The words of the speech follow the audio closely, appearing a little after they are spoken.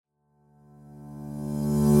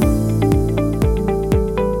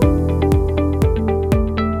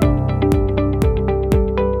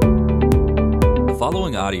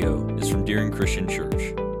Lutheran Christian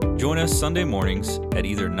Church. Join us Sunday mornings at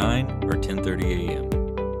either 9 or 10:30 a.m.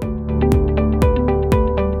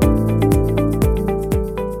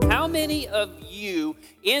 How many of you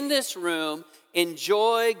in this room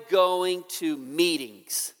enjoy going to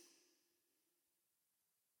meetings?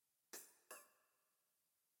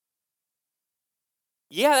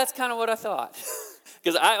 Yeah, that's kind of what I thought.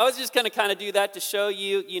 Because I was just going to kind of do that to show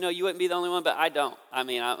you, you wouldn't be the only one, but I don't. I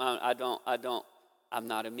mean, I'm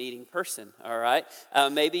not a meeting person, all right?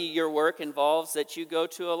 Maybe your work involves that you go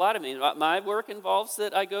to a lot of meetings. My work involves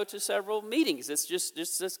that I go to several meetings. It's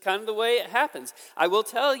just kind of the way it happens. I will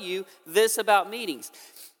tell you this about meetings.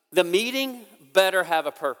 The meeting better have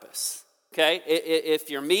a purpose, okay? If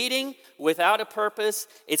you're meeting without a purpose,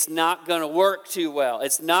 it's not going to work too well.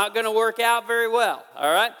 It's not going to work out very well,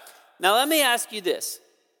 all right? Now, let me ask you this.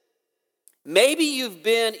 Maybe you've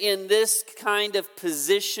been in this kind of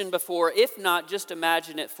position before. If not, just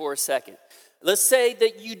imagine it for a second. Let's say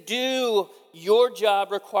that your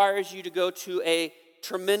job requires you to go to a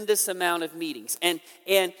tremendous amount of meetings. And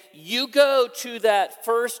you go to that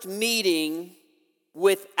first meeting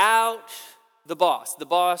without the boss. The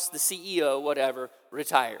boss, the CEO, whatever,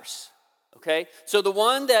 retires. Okay? So the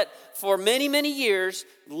one that for many, many years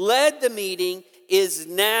led the meeting is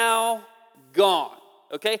now gone.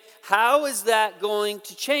 Okay, how is that going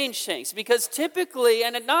to change things? Because typically,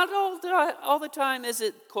 and not all the time is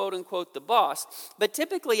it quote unquote the boss, but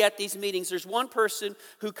typically at these meetings there's one person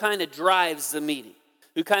who kind of drives the meeting,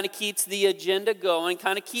 who kind of keeps the agenda going,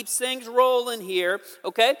 kind of keeps things rolling here,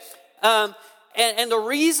 okay? And the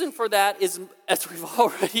reason for that is, as we've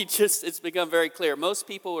already it's become very clear, most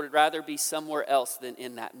people would rather be somewhere else than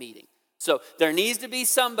in that meeting. So there needs to be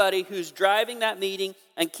somebody who's driving that meeting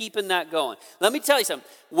and keeping that going. Let me tell you something.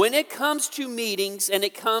 When it comes to meetings and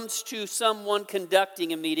it comes to someone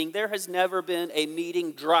conducting a meeting, there has never been a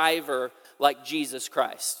meeting driver like Jesus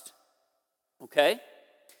Christ. Okay?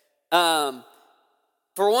 For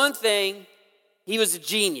one thing, he was a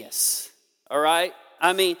genius. All right?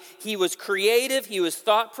 I mean, he was creative. He was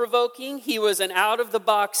thought-provoking. He was an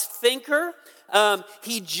out-of-the-box thinker.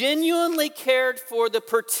 He genuinely cared for the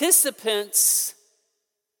participants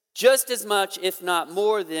just as much, if not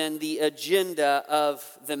more than, the agenda of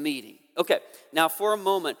the meeting. Okay, now for a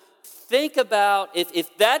moment, think about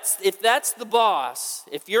if that's the boss,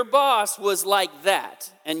 if your boss was like that,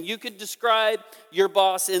 and you could describe your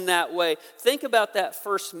boss in that way, think about that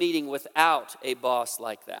first meeting without a boss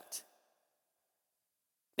like that.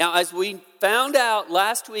 Now, as we found out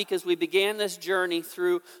last week as we began this journey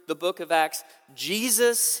through the book of Acts,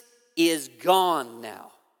 Jesus is gone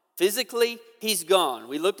now. Physically, he's gone.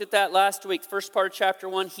 We looked at that last week, first part of chapter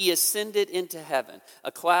 1. He ascended into heaven.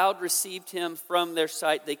 A cloud received him from their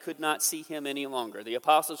sight. They could not see him any longer. The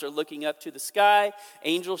apostles are looking up to the sky.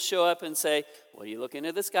 Angels show up and say, "What are you looking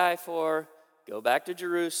at the sky for? Go back to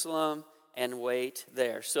Jerusalem and wait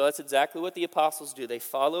there." So that's exactly what the apostles do. They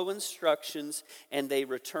follow instructions and they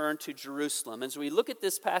return to Jerusalem. As we look at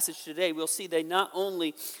this passage today, we'll see they not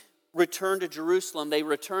only return to Jerusalem, they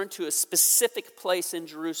return to a specific place in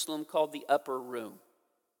Jerusalem called the upper room.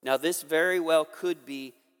 Now, this very well could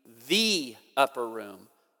be the upper room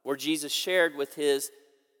where Jesus shared with his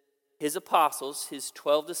apostles, his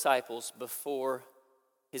 12 disciples, before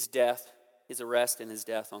his death, his arrest, and his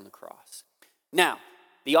death on the cross. Now,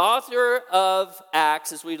 the author of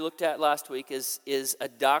Acts, as we looked at last week, is a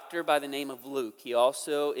doctor by the name of Luke. He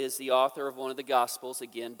also is the author of one of the Gospels,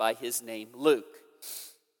 again, by his name, Luke.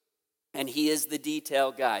 And he is the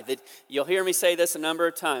detail guy. You'll hear me say this a number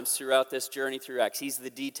of times throughout this journey through Acts. He's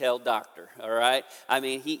the detail doctor, all right? I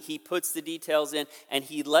mean, he puts the details in, and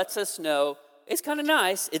he lets us know, it's kind of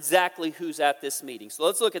nice, exactly who's at this meeting. So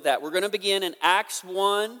let's look at that. We're going to begin in Acts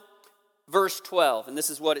 1, verse 12, and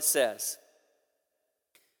this is what it says.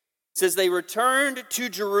 It says, they returned to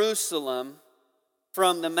Jerusalem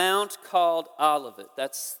from the mount called Olivet.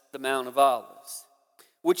 That's the Mount of Olives,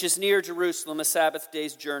 which is near Jerusalem, a Sabbath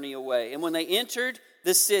day's journey away. And when they entered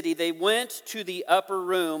the city, they went to the upper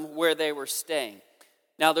room where they were staying.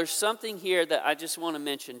 Now, there's something here that I just want to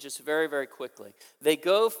mention just very, very quickly. They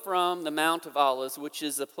go from the Mount of Olives, which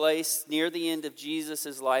is a place near the end of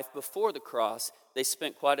Jesus' life before the cross. They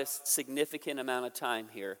spent quite a significant amount of time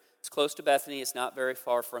here. It's close to Bethany. It's not very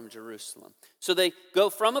far from Jerusalem. So they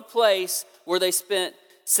go from a place where they spent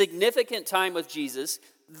significant time with Jesus.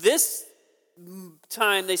 This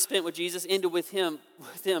time they spent with Jesus into with him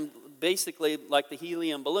basically like the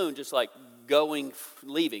helium balloon, just like going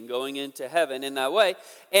into heaven in that way.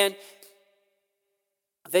 And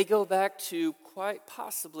they go back to quite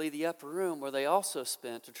possibly the upper room where they also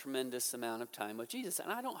spent a tremendous amount of time with Jesus.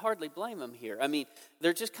 And I don't hardly blame them here. I mean,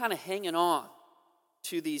 they're just kind of hanging on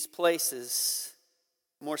to these places.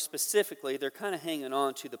 More specifically, they're kind of hanging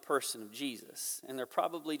on to the person of Jesus. And they're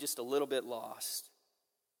probably just a little bit lost.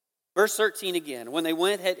 Verse 13 again. When they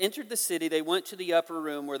had entered the city, they went to the upper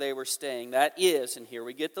room where they were staying. That is, and here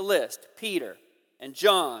we get the list, Peter and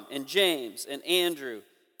John and James and Andrew,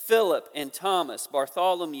 Philip and Thomas,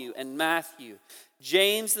 Bartholomew and Matthew,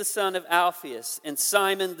 James the son of Alphaeus, and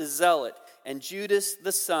Simon the Zealot, and Judas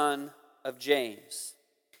the son of James.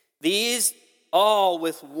 These all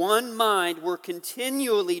with one mind were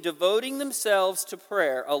continually devoting themselves to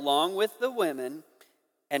prayer, along with the women,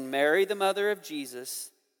 and Mary the mother of Jesus,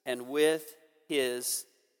 and with his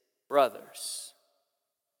brothers.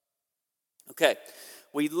 Okay.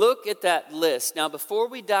 We look at that list. Now, before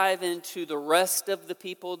we dive into the rest of the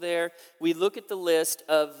people there, we look at the list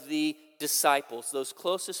of the disciples, those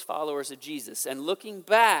closest followers of Jesus. And looking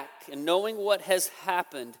back and knowing what has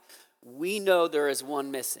happened, we know there is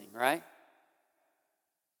one missing, right?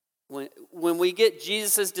 When we get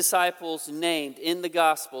Jesus' disciples named in the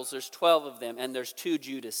Gospels, there's 12 of them, and there's 2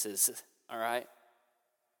 Judases, all right?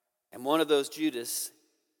 And one of those Judas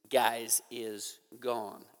guys is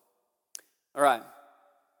gone. All right.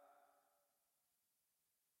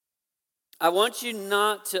 I want you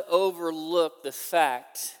not to overlook the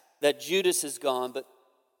fact that Judas is gone, but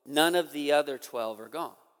none of the other 12 are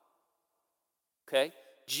gone. Okay?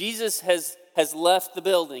 Jesus has left the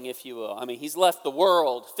building, if you will. I mean, he's left the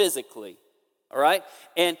world physically. All right?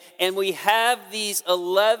 And we have these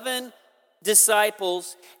 11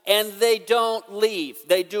 disciples, and they don't leave.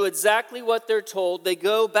 They do exactly what they're told. They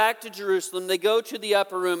go back to Jerusalem. They go to the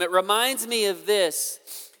upper room. It reminds me of this.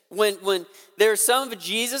 When there are some of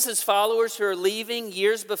Jesus' followers who are leaving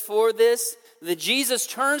years before this, Jesus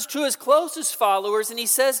turns to his closest followers and he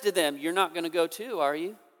says to them, "You're not going to go too, are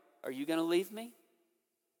you? Are you going to leave me?"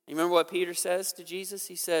 You remember what Peter says to Jesus?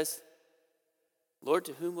 He says, "Lord,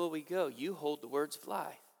 to whom will we go? You hold the words of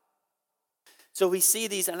life." So we see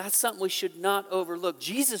these, and that's something we should not overlook.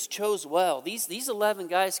 Jesus chose well. These 11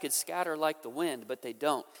 guys could scatter like the wind, but they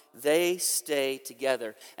don't. They stay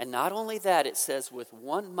together. And not only that, it says with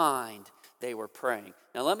one mind they were praying.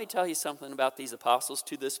 Now let me tell you something about these apostles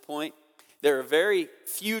to this point. There are very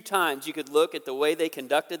few times you could look at the way they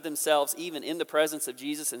conducted themselves, even in the presence of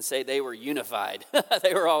Jesus, and say they were unified.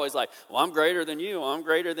 They were always like, "Well, I'm greater than you. I'm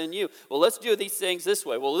greater than you. Well, let's do these things this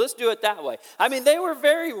way. Well, let's do it that way." I mean, they were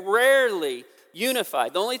very rarely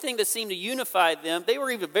unified. The only thing that seemed to unify them, they were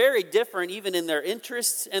even very different even in their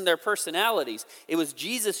interests and their personalities. It was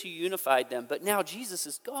Jesus who unified them, but now Jesus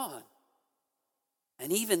is gone.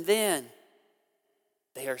 And even then,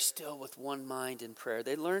 they are still with one mind in prayer.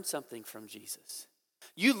 They learned something from Jesus.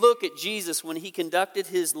 You look at Jesus when he conducted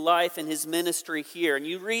his life and his ministry here, and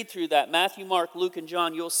you read through that, Matthew, Mark, Luke, and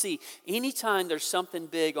John, you'll see anytime there's something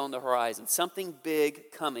big on the horizon, something big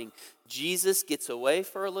coming, Jesus gets away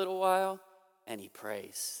for a little while, and he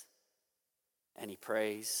prays, and he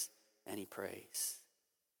prays, and he prays.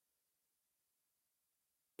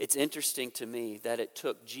 It's interesting to me that it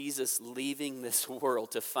took Jesus leaving this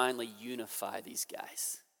world to finally unify these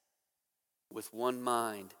guys. With one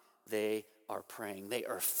mind, they are praying. They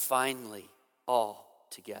are finally all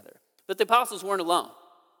together. But the apostles weren't alone.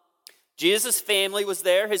 Jesus' family was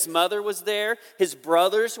there. His mother was there. His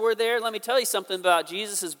brothers were there. Let me tell you something about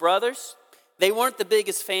Jesus' brothers. They weren't the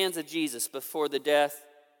biggest fans of Jesus before the death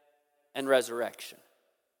and resurrection.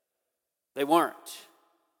 They weren't.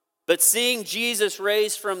 But seeing Jesus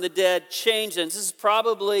raised from the dead changed them. This is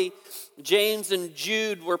probably, James and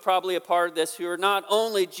Jude were probably a part of this, who are not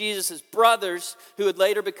only Jesus' brothers, who would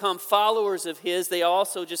later become followers of his, they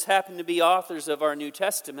also just happen to be authors of our New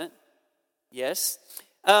Testament. Yes.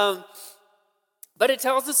 But it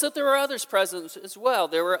tells us that there were others present as well.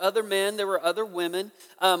 There were other men, there were other women.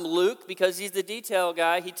 Luke, because he's the detail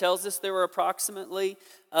guy, he tells us there were approximately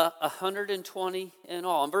 120 in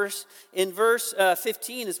all. In verse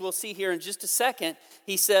 15, as we'll see here in just a second,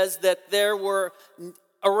 he says that there were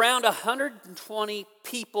around 120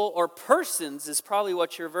 people, or persons is probably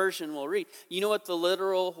what your version will read. You know what the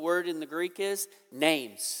literal word in the Greek is?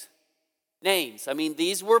 Names. Names. I mean,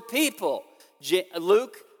 these were people.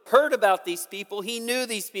 Luke heard about these people. He knew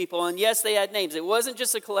these people. And yes, they had names. It wasn't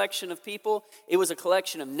just a collection of people. It was a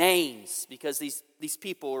collection of names, because these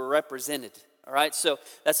people were represented. All right, so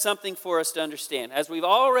that's something for us to understand. As we've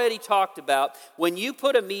already talked about, when you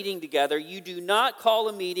put a meeting together, you do not call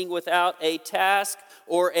a meeting without a task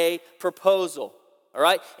or a proposal. All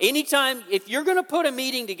right, anytime, if you're going to put a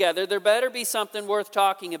meeting together, there better be something worth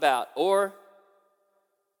talking about. Or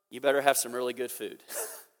you better have some really good food.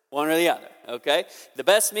 One or the other, okay? The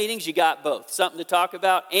best meetings, you got both. Something to talk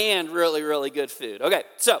about and really, really good food. Okay,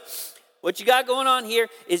 so what you got going on here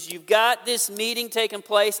is you've got this meeting taking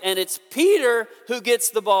place, and it's Peter who gets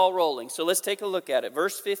the ball rolling. So let's take a look at it.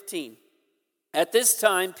 Verse 15. At this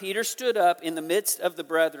time, Peter stood up in the midst of the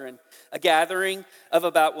brethren, a gathering of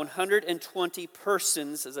about 120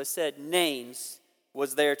 persons, as I said, names,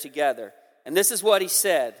 was there together. And this is what he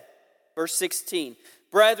said, verse 16.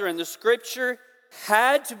 Brethren, the scripture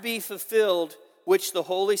had to be fulfilled, which the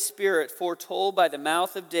Holy Spirit foretold by the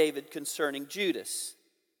mouth of David concerning Judas,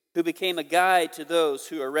 who became a guide to those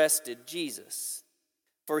who arrested Jesus.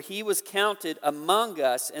 For he was counted among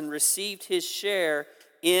us and received his share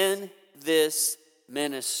in this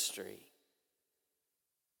ministry.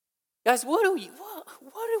 Guys, what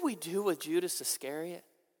do we do with Judas Iscariot?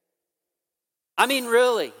 I mean,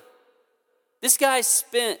 really, this guy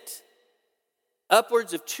spent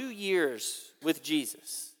upwards of 2 years with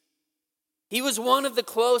Jesus. He was one of the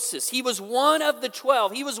closest. He was one of the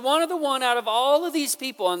 12. He was one of the one out of all of these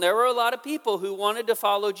people, and there were a lot of people who wanted to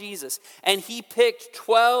follow Jesus. And he picked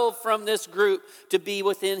 12 from this group to be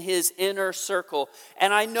within his inner circle.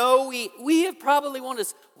 And I know we have probably wondered,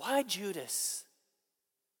 why Judas?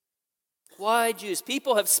 Why Judas?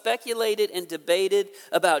 People have speculated and debated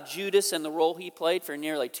about Judas and the role he played for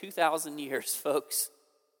nearly 2,000 years, folks.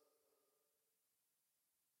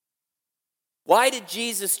 Why did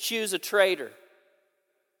Jesus choose a traitor?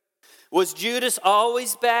 Was Judas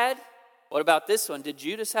always bad? What about this one? Did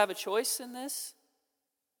Judas have a choice in this?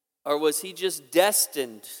 Or was he just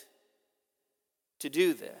destined to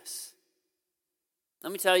do this?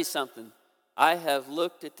 Let me tell you something. I have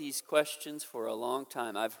looked at these questions for a long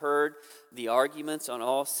time. I've heard the arguments on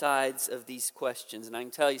all sides of these questions. And I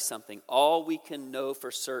can tell you something. All we can know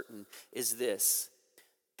for certain is this.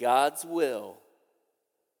 God's will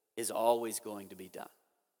is always going to be done.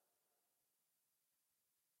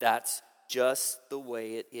 That's just the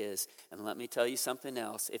way it is. And let me tell you something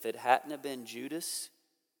else. If it hadn't have been Judas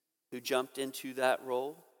who jumped into that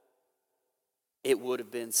role, it would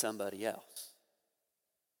have been somebody else.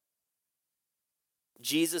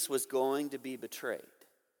 Jesus was going to be betrayed.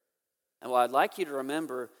 And what I'd like you to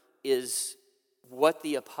remember is what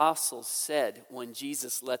the apostles said when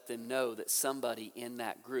Jesus let them know that somebody in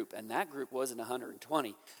that group, and that group wasn't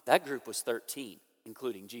 120, that group was 13,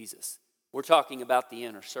 including Jesus. We're talking about the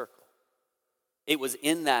inner circle. It was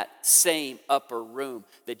in that same upper room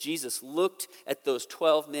that Jesus looked at those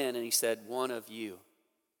 12 men and he said, one of you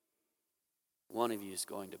is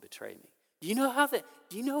going to betray me. Do you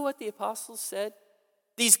know what the apostles said?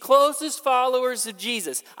 These closest followers of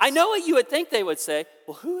Jesus. I know what you would think they would say.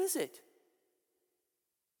 Well, who is it?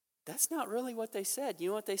 That's not really what they said. You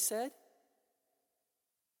know what they said?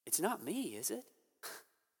 It's not me, is it?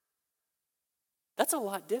 That's a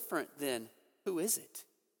lot different than who is it?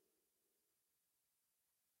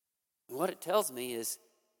 And what it tells me is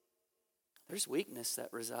there's weakness that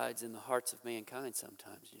resides in the hearts of mankind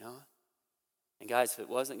sometimes, you know? And guys, if it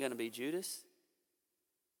wasn't going to be Judas,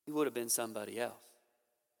 he would have been somebody else.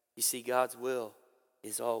 You see, God's will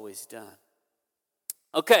is always done.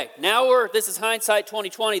 Okay, now this is hindsight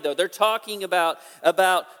 2020 though. They're talking about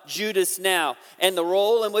Judas now and the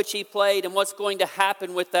role in which he played and what's going to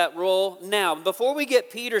happen with that role now. Before we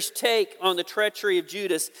get Peter's take on the treachery of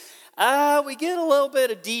Judas, we get a little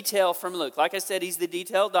bit of detail from Luke. Like I said, he's the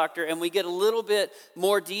detail doctor, and we get a little bit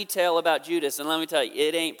more detail about Judas. And let me tell you,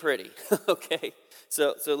 it ain't pretty, okay?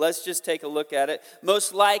 So let's just take a look at it.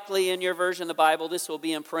 Most likely in your version of the Bible, this will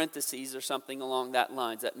be in parentheses or something along that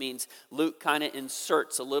lines. That means Luke kind of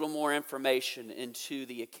inserts a little more information into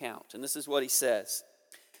the account. And this is what he says.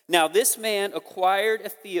 Now this man acquired a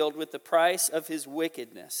field with the price of his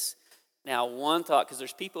wickedness. Now one thought, because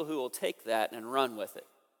there's people who will take that and run with it.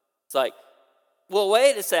 It's like, well,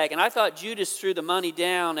 wait a second. I thought Judas threw the money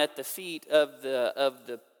down at the feet of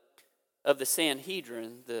the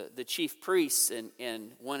Sanhedrin, the chief priests,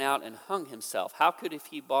 and went out and hung himself. How could if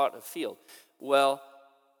he bought a field? Well,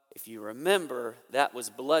 if you remember, that was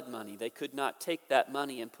blood money. They could not take that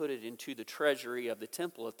money and put it into the treasury of the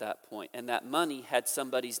temple at that point. And that money had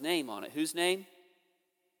somebody's name on it. Whose name?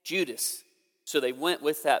 Judas. So they went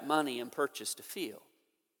with that money and purchased a field.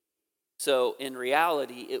 So in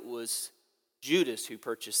reality, it was Judas who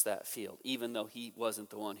purchased that field, even though he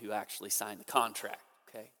wasn't the one who actually signed the contract.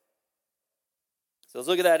 Okay? So let's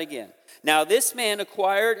look at that again. Now this man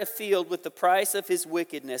acquired a field with the price of his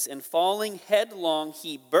wickedness, and falling headlong,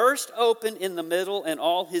 he burst open in the middle, and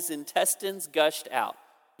all his intestines gushed out.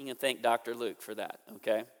 You can thank Dr. Luke for that,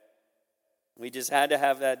 okay? We just had to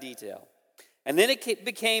have that detail. And then it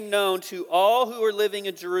became known to all who were living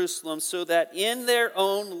in Jerusalem, so that in their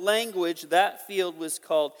own language that field was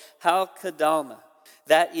called Hal-Kadalma.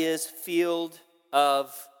 That is, field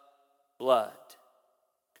of blood.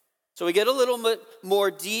 So we get a little bit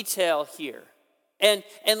more detail here. And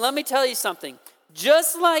let me tell you something.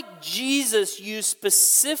 Just like Jesus used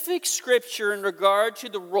specific scripture in regard to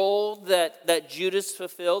the role that Judas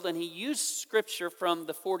fulfilled, and he used scripture from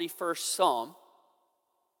the 41st Psalm,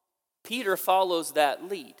 Peter follows that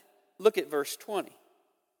lead. Look at verse 20.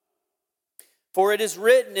 For it is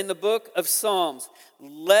written in the book of Psalms,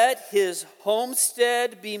 let his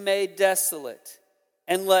homestead be made desolate,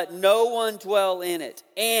 and let no one dwell in it,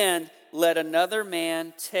 and let another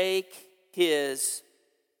man take his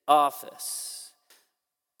office.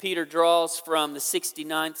 Peter draws from the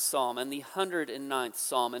 69th Psalm and the 109th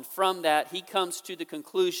Psalm, and from that he comes to the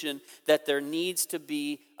conclusion that there needs to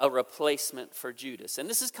be a replacement for Judas. And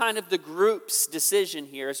this is kind of the group's decision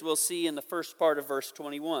here, as we'll see in the first part of verse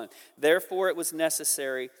 21. Therefore it was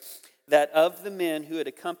necessary that of the men who had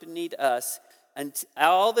accompanied us, and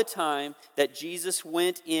all the time that Jesus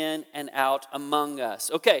went in and out among us.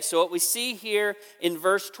 Okay, so what we see here in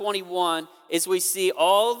verse 21 is we see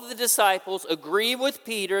all the disciples agree with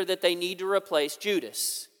Peter that they need to replace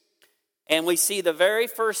Judas. And we see the very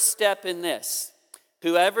first step in this.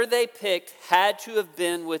 Whoever they picked had to have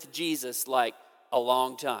been with Jesus like a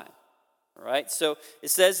long time. All right, so it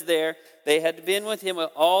says there, they had been with him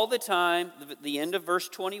all the time, the end of verse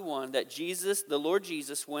 21, that Jesus, the Lord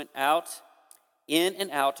Jesus, went out in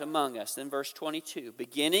and out among us. Then verse 22,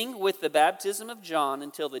 beginning with the baptism of John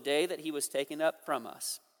until the day that he was taken up from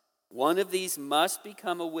us. One of these must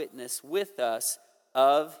become a witness with us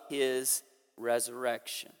of his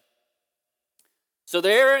resurrection. So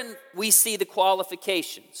there we see the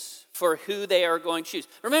qualifications for who they are going to choose.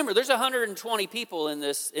 Remember, there's 120 people in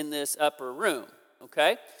this upper room,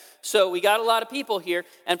 okay? So we got a lot of people here,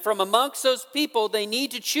 and from amongst those people, they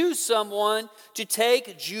need to choose someone to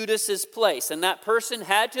take Judas's place. And that person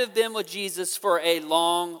had to have been with Jesus for a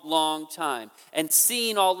long, long time and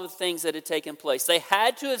seen all of the things that had taken place. They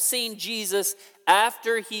had to have seen Jesus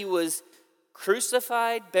after he was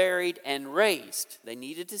crucified, buried, and raised. They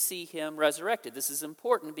needed to see him resurrected. This is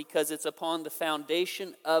important because it's upon the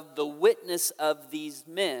foundation of the witness of these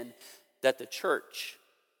men that the church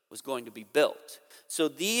was going to be built. So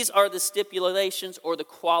these are the stipulations or the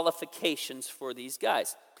qualifications for these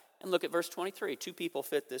guys. And look at verse 23. Two people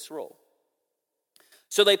fit this role.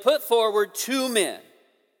 So they put forward two men.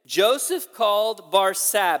 Joseph called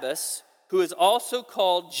Barsabbas, who is also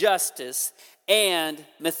called Justus, and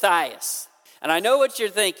Matthias. And I know what you're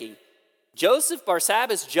thinking. Joseph,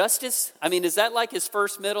 Barsabbas, Justus? I mean, is that like his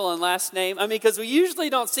first, middle, and last name? I mean, because we usually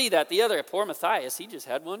don't see that. The other, poor Matthias, he just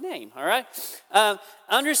had one name, all right?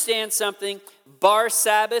 Understand something.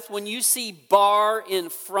 Barsabbas, when you see Bar in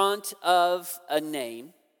front of a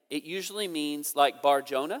name, it usually means like Bar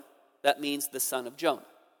Jonah. That means the son of Jonah.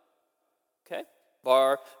 Okay?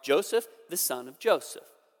 Bar Joseph, the son of Joseph.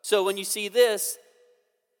 So when you see this,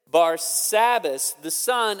 Barsabbas, the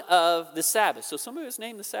son of the Sabbath. So somebody was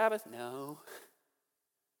named the Sabbath? No.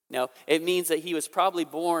 It means that he was probably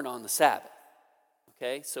born on the Sabbath.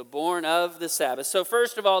 Okay, so born of the Sabbath. So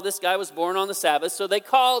first of all, this guy was born on the Sabbath, so they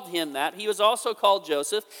called him that. He was also called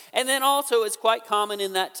Joseph. And then also, it's quite common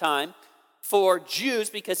in that time for Jews,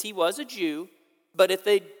 because he was a Jew, but if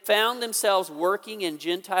they found themselves working in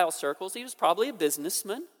Gentile circles, he was probably a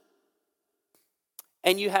businessman.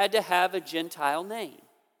 And you had to have a Gentile name.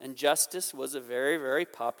 And Justus was a very, very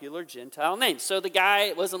popular Gentile name. So the guy,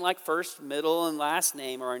 it wasn't like first, middle, and last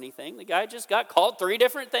name or anything. The guy just got called three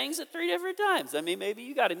different things at three different times. I mean, maybe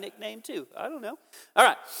you got a nickname too. I don't know. All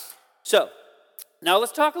right. So now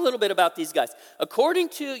let's talk a little bit about these guys. According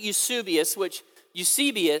to Eusebius,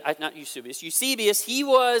 Eusebius, he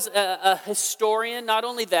was a historian. Not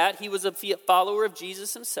only that, he was a follower of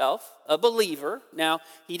Jesus himself, a believer. Now,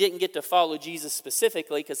 he didn't get to follow Jesus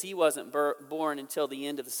specifically because he wasn't born until the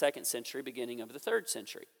end of the 2nd century, beginning of the 3rd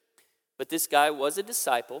century. But this guy was a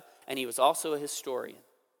disciple, and he was also a historian.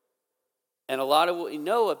 And a lot of what we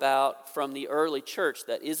know about from the early church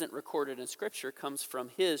that isn't recorded in Scripture comes from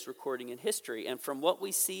his recording in history. And from what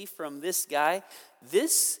we see from this guy,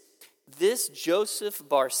 this Joseph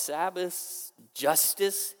Barsabbas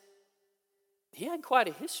Justus, he had quite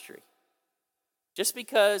a history. Just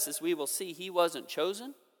because, as we will see, he wasn't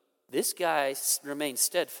chosen, this guy remained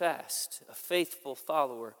steadfast, a faithful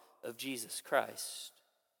follower of Jesus Christ,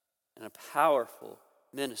 and a powerful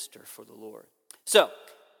minister for the Lord. So,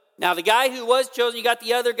 Now, the guy who was chosen, you got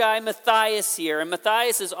the other guy, Matthias here. And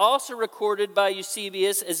Matthias is also recorded by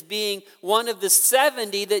Eusebius as being one of the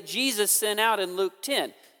 70 that Jesus sent out in Luke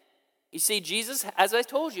 10. You see, Jesus, as I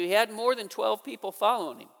told you, he had more than 12 people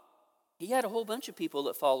following him. He had a whole bunch of people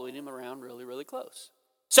that followed him around really, really close.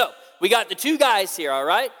 So, we got the two guys here, all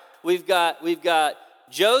right? We've got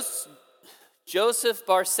Joseph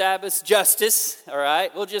Barsabbas Justus, all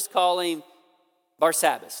right? We'll just call him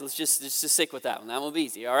Barsabbas. Let's just stick with that one. That one will be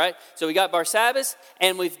easy, all right? So we got Barsabbas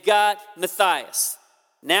and we've got Matthias.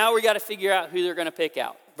 Now we got to figure out who they're going to pick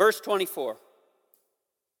out. Verse 24.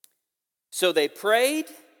 So they prayed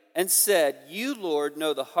and said, "You, Lord,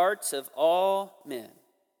 know the hearts of all men.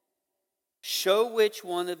 Show which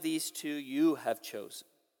one of these two you have chosen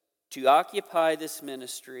to occupy this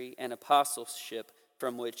ministry and apostleship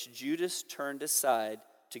from which Judas turned aside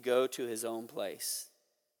to go to his own place."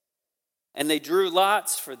 And they drew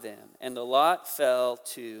lots for them, and the lot fell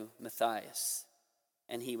to Matthias,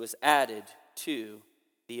 and he was added to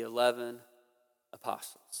the 11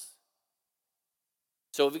 apostles.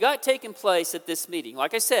 So we've got taking place at this meeting.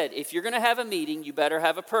 Like I said, if you're going to have a meeting, you better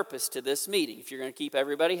have a purpose to this meeting if you're going to keep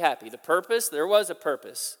everybody happy. The purpose, there was a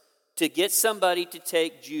purpose, to get somebody to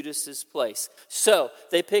take Judas's place. So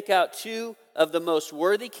they pick out two of the most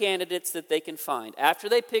worthy candidates that they can find. After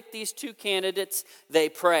they pick these two candidates, they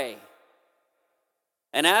pray.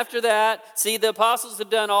 And after that, see, the apostles have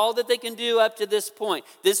done all that they can do up to this point.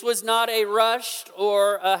 This was not a rushed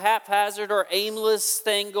or a haphazard or aimless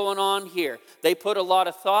thing going on here. They put a lot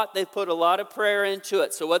of thought, they put a lot of prayer into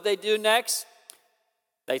it. So what they do next?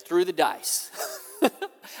 They threw the dice.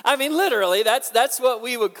 I mean, literally, that's what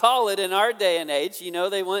we would call it in our day and age. You know,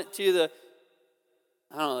 they went to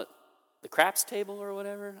the craps table or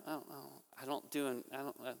whatever. I don't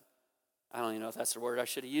even know if that's the word I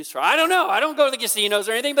should have used for. I don't know. I don't go to the casinos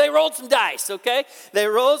or anything, but they rolled some dice, okay? They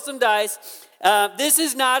rolled some dice. This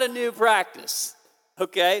is not a new practice,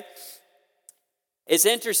 okay? It's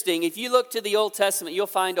interesting. If you look to the Old Testament, you'll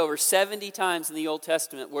find over 70 times in the Old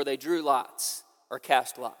Testament where they drew lots or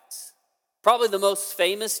cast lots. Probably the most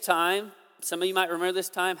famous time, some of you might remember this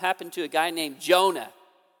time, happened to a guy named Jonah,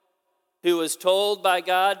 who was told by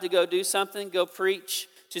God to go do something, go preach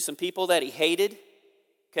to some people that he hated,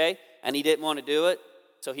 okay? And he didn't want to do it,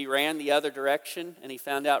 so he ran the other direction, and he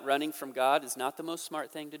found out running from God is not the most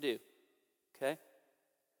smart thing to do, okay?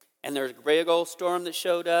 And there's a big old storm that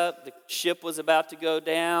showed up. The ship was about to go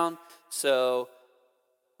down, so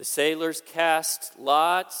the sailors cast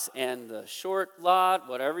lots, and the short lot,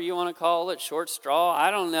 whatever you want to call it, short straw, I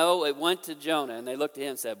don't know, it went to Jonah, and they looked at him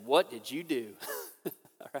and said, "What did you do?"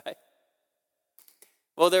 All right.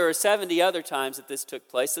 Well, there were 70 other times that this took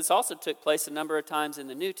place. This also took place a number of times in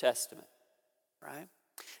the New Testament, right?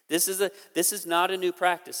 This is not a new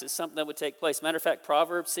practice. It's something that would take place. Matter of fact,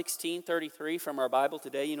 Proverbs 16:33 from our Bible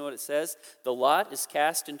today, you know what it says? "The lot is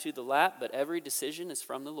cast into the lap, but every decision is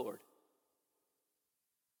from the Lord."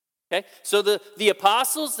 Okay? So the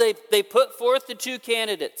apostles, they put forth the two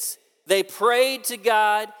candidates. They prayed to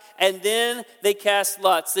God, and then they cast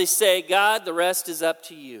lots. They say, "God, the rest is up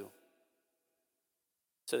to you."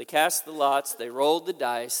 So they cast the lots, they rolled the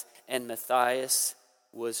dice, and Matthias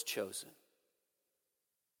was chosen.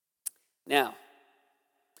 Now,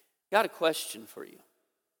 got a question for you.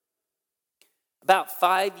 About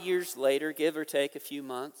 5 years later, give or take a few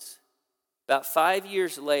months, about 5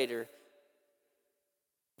 years later,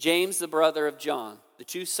 James, the brother of John, the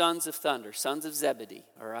two sons of thunder, sons of Zebedee,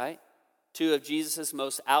 all right? Two of Jesus'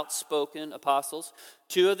 most outspoken apostles.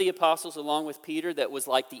 Two of the apostles, along with Peter, that was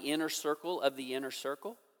like the inner circle of the inner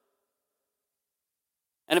circle.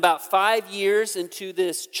 And about 5 years into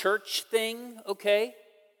this church thing, okay,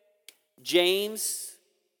 James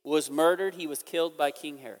was murdered. He was killed by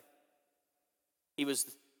King Herod. He was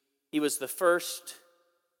the first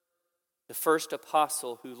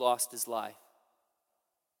apostle who lost his life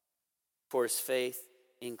for his faith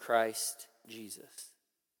in Christ Jesus.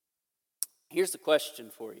 Here's the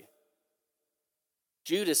question for you.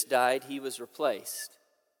 Judas died, he was replaced.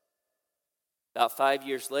 About 5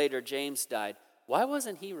 years later, James died. Why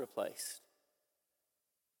wasn't he replaced?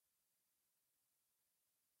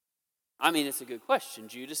 I mean, it's a good question.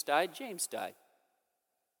 Judas died, James died.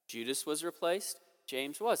 Judas was replaced,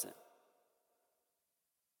 James wasn't.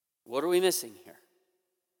 What are we missing here?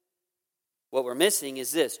 What we're missing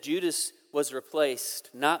is this. Judas was replaced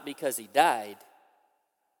not because he died,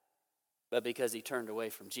 but because he turned away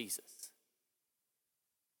from Jesus.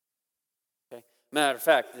 Okay? Matter of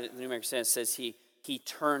fact, the New American Standard says he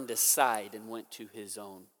turned aside and went to his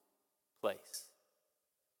own place.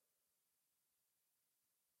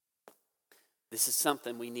 This is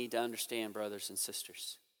something we need to understand, brothers and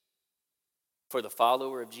sisters. for the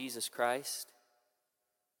follower of Jesus Christ,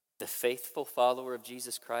 the faithful follower of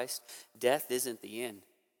Jesus Christ, death isn't the end.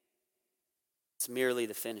 It's merely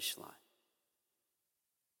the finish line.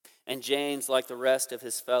 And James, like the rest of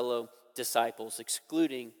his fellow disciples,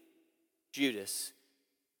 excluding Judas,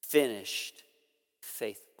 finished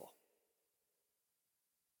faithful.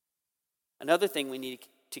 Another thing we need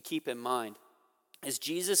to keep in mind is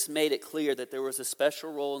Jesus made it clear that there was a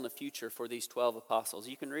special role in the future for these 12 apostles.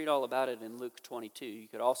 You can read all about it in Luke 22. You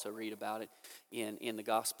could also read about it in the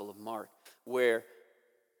Gospel of Mark, where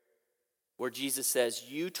Jesus says,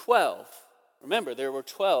 you 12, remember there were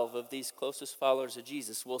 12 of these closest followers of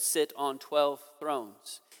Jesus, will sit on 12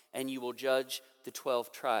 thrones, and you will judge the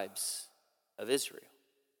 12 tribes of Israel.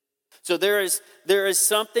 So there is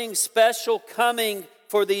something special coming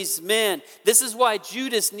for these men. This is why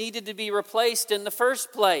Judas needed to be replaced in the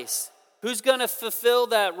first place. Who's going to fulfill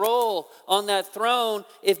that role on that throne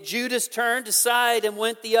if Judas turned aside and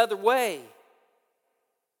went the other way?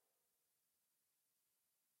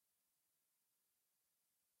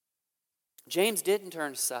 James didn't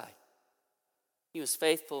turn aside. He was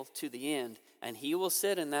faithful to the end, and he will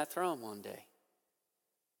sit in that throne one day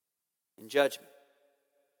in judgment.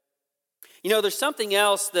 You know, there's something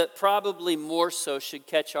else that probably more so should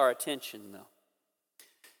catch our attention, though.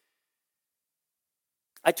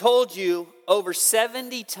 I told you over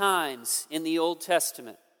 70 times in the Old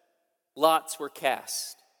Testament, lots were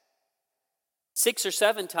cast. 6 or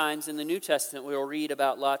 7 times in the New Testament, we will read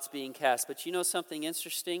about lots being cast. But you know something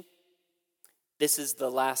interesting? This is the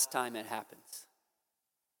last time it happens.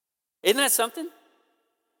 Isn't that something?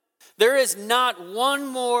 There is not one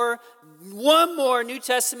more New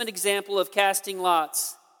Testament example of casting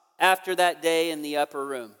lots after that day in the upper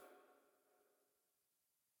room.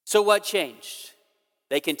 So what changed?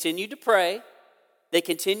 They continued to pray. They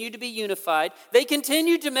continued to be unified. They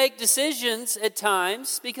continued to make decisions at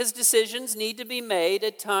times because decisions need to be made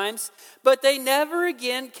at times. But they never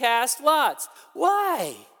again cast lots.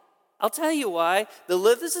 Why? I'll tell you why.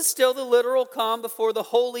 This is still the literal calm before the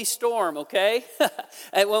holy storm, okay?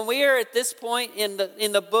 And when we are at this point in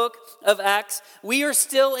the book of Acts, we are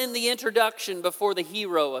still in the introduction before the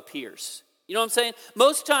hero appears. You know what I'm saying?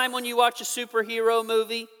 Most time when you watch a superhero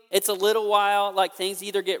movie, it's a little while, like things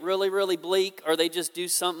either get really, really bleak or they just do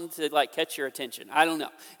something to like catch your attention. I don't know.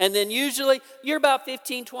 And then usually you're about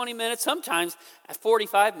 15, 20 minutes, sometimes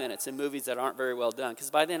 45 minutes in movies that aren't very well done. Because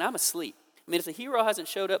by then I'm asleep. I mean, if the hero hasn't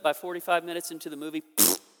showed up by 45 minutes into the movie,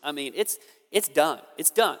 I mean, it's done. It's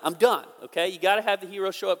done. I'm done, okay? You got to have the hero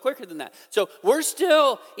show up quicker than that. So we're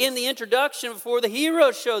still in the introduction before the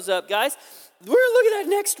hero shows up, guys. We're looking at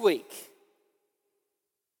next week.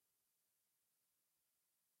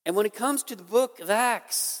 And when it comes to the book of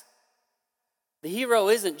Acts, the hero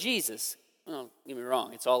isn't Jesus. Well, don't get me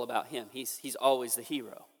wrong, it's all about him. He's always the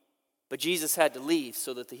hero. But Jesus had to leave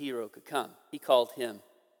so that the hero could come. He called him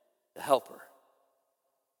the Helper.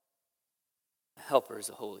 The Helper is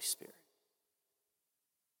the Holy Spirit.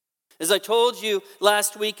 As I told you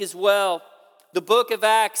last week as well, the book of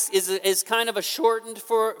Acts is kind of a shortened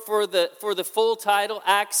for the full title,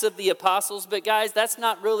 Acts of the Apostles. But guys, that's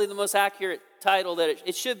not really the most accurate title. That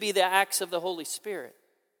it should be the Acts of the Holy Spirit.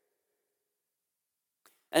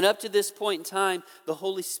 And up to this point in time, the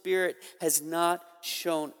Holy Spirit has not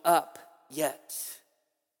shown up yet.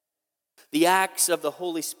 The acts of the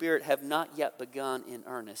Holy Spirit have not yet begun in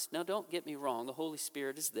earnest. Now, don't get me wrong. The Holy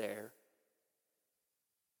Spirit is there.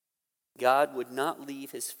 God would not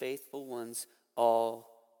leave his faithful ones all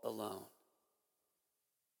alone.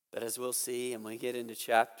 But as we'll see, and we get into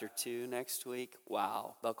chapter 2 next week,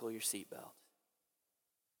 wow, buckle your seatbelt.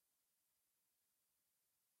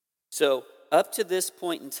 So, up to this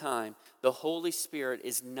point in time, the Holy Spirit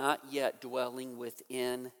is not yet dwelling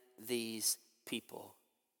within these people.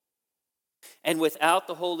 And without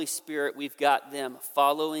the Holy Spirit, we've got them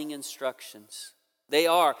following instructions. They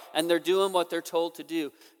are, and they're doing what they're told to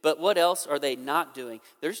do. But what else are they not doing?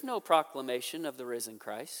 There's no proclamation of the risen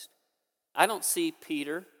Christ. I don't see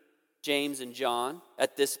Peter, James, and John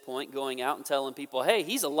at this point going out and telling people, hey,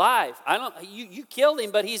 he's alive. You killed him,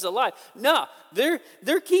 but he's alive. No, they're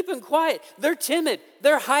keeping quiet. They're timid.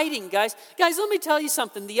 They're hiding, guys. Guys, let me tell you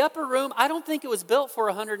something. The upper room, I don't think it was built for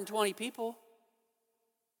 120 people.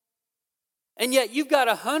 And yet you've got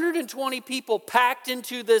 120 people packed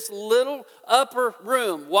into this little upper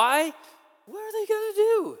room. Why? What are they going to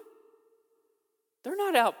do? They're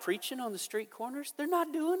not out preaching on the street corners. They're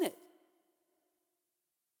not doing it.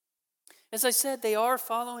 As I said, they are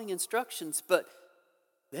following instructions, but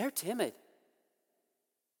they're timid.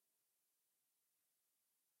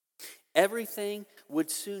 Everything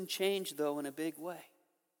would soon change, though, in a big way.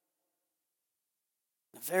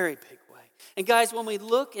 a very big way. And guys, when we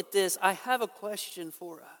look at this, I have a question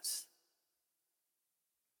for us.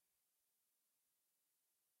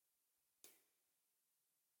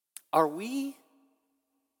 Are we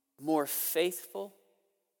more faithful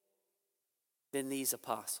than these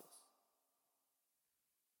apostles?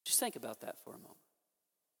 Just think about that for a moment.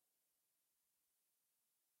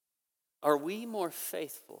 Are we more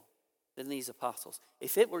faithful than these apostles?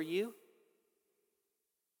 If it were you,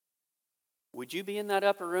 would you be in that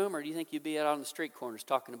upper room, or do you think you'd be out on the street corners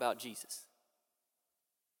talking about Jesus?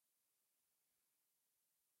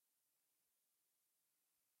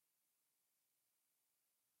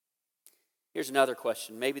 Here's another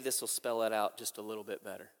question. Maybe this will spell it out just a little bit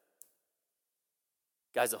better.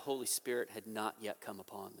 Guys, the Holy Spirit had not yet come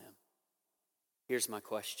upon them. Here's my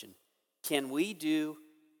question. Can we do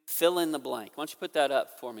fill in the blank? Why don't you put that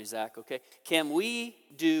up for me, Zach, okay? Can we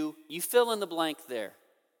do, you fill in the blank there,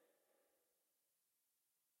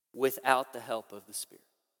 without the help of the Spirit?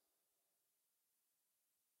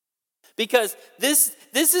 Because this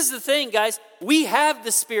is the thing, guys. We have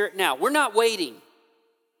the Spirit now. We're not waiting.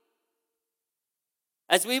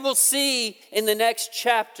 As we will see in the next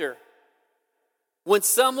chapter, when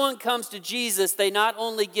someone comes to Jesus, they not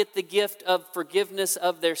only get the gift of forgiveness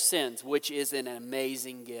of their sins, which is an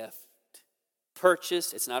amazing gift.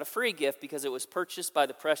 Purchased, it's not a free gift because it was purchased by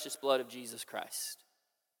the precious blood of Jesus Christ.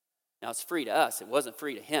 Now it's free to us, it wasn't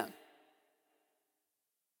free to him.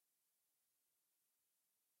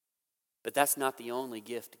 But that's not the only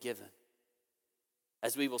gift given.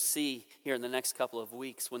 As we will see here in the next couple of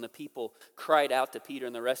weeks, when the people cried out to Peter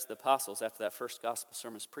and the rest of the apostles after that first gospel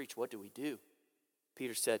sermon was preached, what do?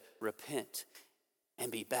 Peter said, repent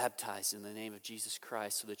and be baptized in the name of Jesus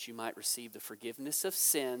Christ so that you might receive the forgiveness of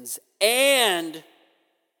sins and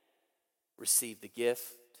receive the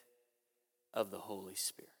gift of the Holy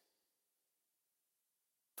Spirit.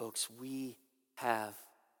 Folks, we have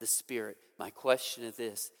the Spirit. My question is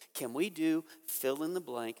this: can we do fill in the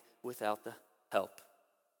blank without the help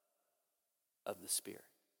of the Spirit?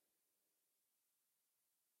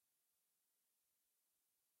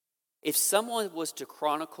 If someone was to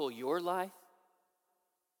chronicle your life,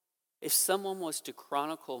 if someone was to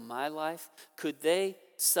chronicle my life, could they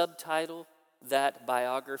subtitle that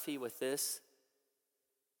biography with this?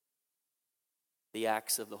 The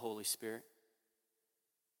Acts of the Holy Spirit.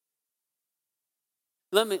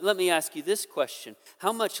 Let me ask you this question.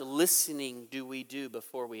 How much listening do we do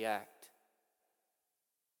before we act?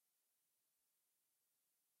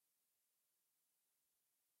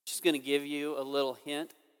 Just going to give you a little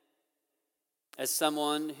hint. As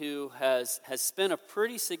someone who has spent a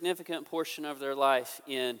pretty significant portion of their life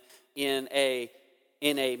in a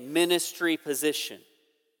ministry position,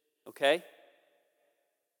 okay?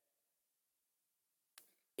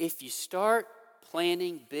 If you start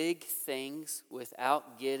planning big things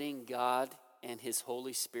without getting God and His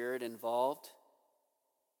Holy Spirit involved,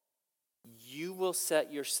 you will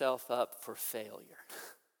set yourself up for failure.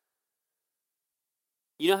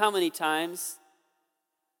 You know how many times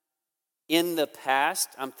in the past,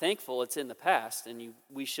 I'm thankful it's in the past, and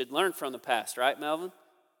we should learn from the past, right, Melvin?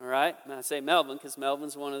 All right? And I say Melvin because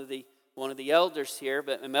Melvin's one of the elders here,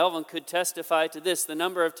 but Melvin could testify to this. The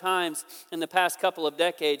number of times in the past couple of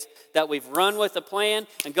decades that we've run with a plan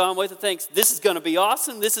and gone with it, thinks this is going to be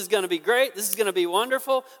awesome, this is going to be great, this is going to be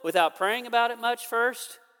wonderful, without praying about it much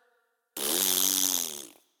first.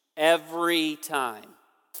 Every time.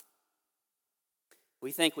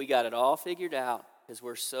 We think we got it all figured out because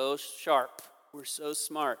we're so sharp, we're so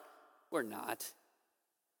smart. We're not.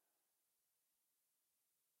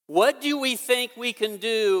 What do we think we can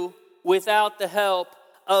do without the help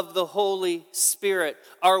of the Holy Spirit?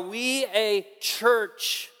 Are we a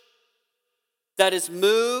church that is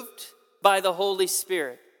moved by the Holy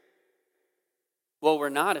Spirit? Well, we're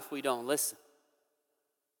not if we don't listen.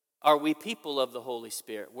 Are we people of the Holy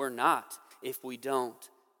Spirit? We're not if we don't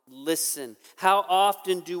listen. How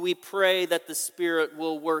often do we pray that the Spirit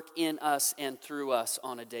will work in us and through us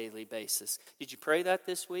on a daily basis? Did you pray that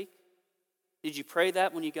this week? Did you pray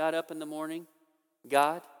that when you got up in the morning?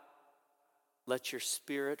 God, let your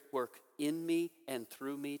Spirit work in me and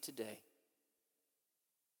through me today.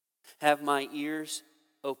 Have my ears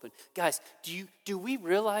open. Guys, do we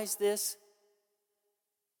realize this?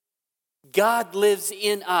 God lives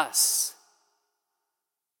in us.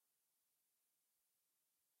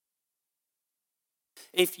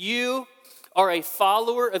 If you are a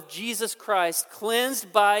follower of Jesus Christ,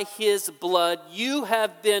 cleansed by His blood, you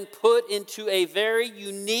have been put into a very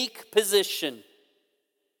unique position.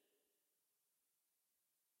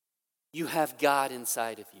 You have God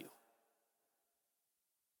inside of you.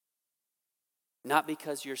 Not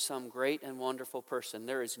because you're some great and wonderful person.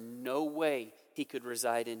 There is no way he could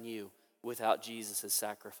reside in you without Jesus'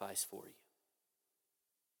 sacrifice for you.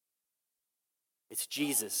 It's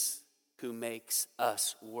Jesus who makes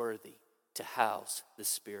us worthy to house the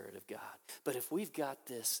Spirit of God. But if we've got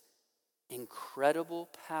this incredible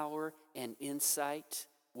power and insight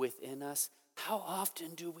within us, how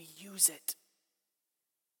often do we use it?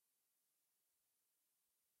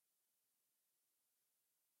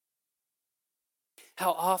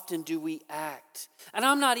 How often do we act? And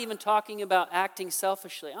I'm not even talking about acting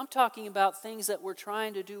selfishly. I'm talking about things that we're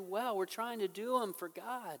trying to do well. We're trying to do them for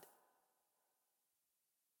God.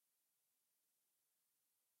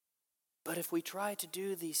 But if we try to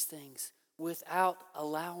do these things without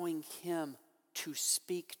allowing Him to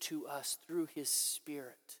speak to us through His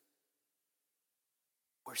Spirit,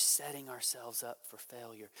 we're setting ourselves up for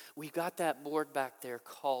failure. We've got that board back there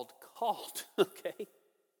called, okay?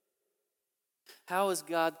 How is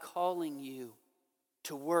God calling you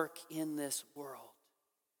to work in this world?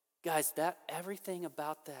 Guys, that everything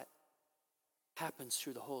about that happens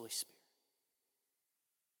through the Holy Spirit.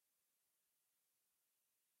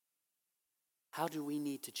 How do we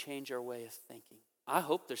need to change our way of thinking? I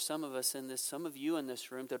hope there's some of you in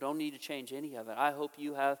this room that don't need to change any of it. I hope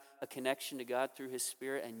you have a connection to God through His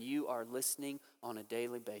Spirit and you are listening on a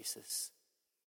daily basis.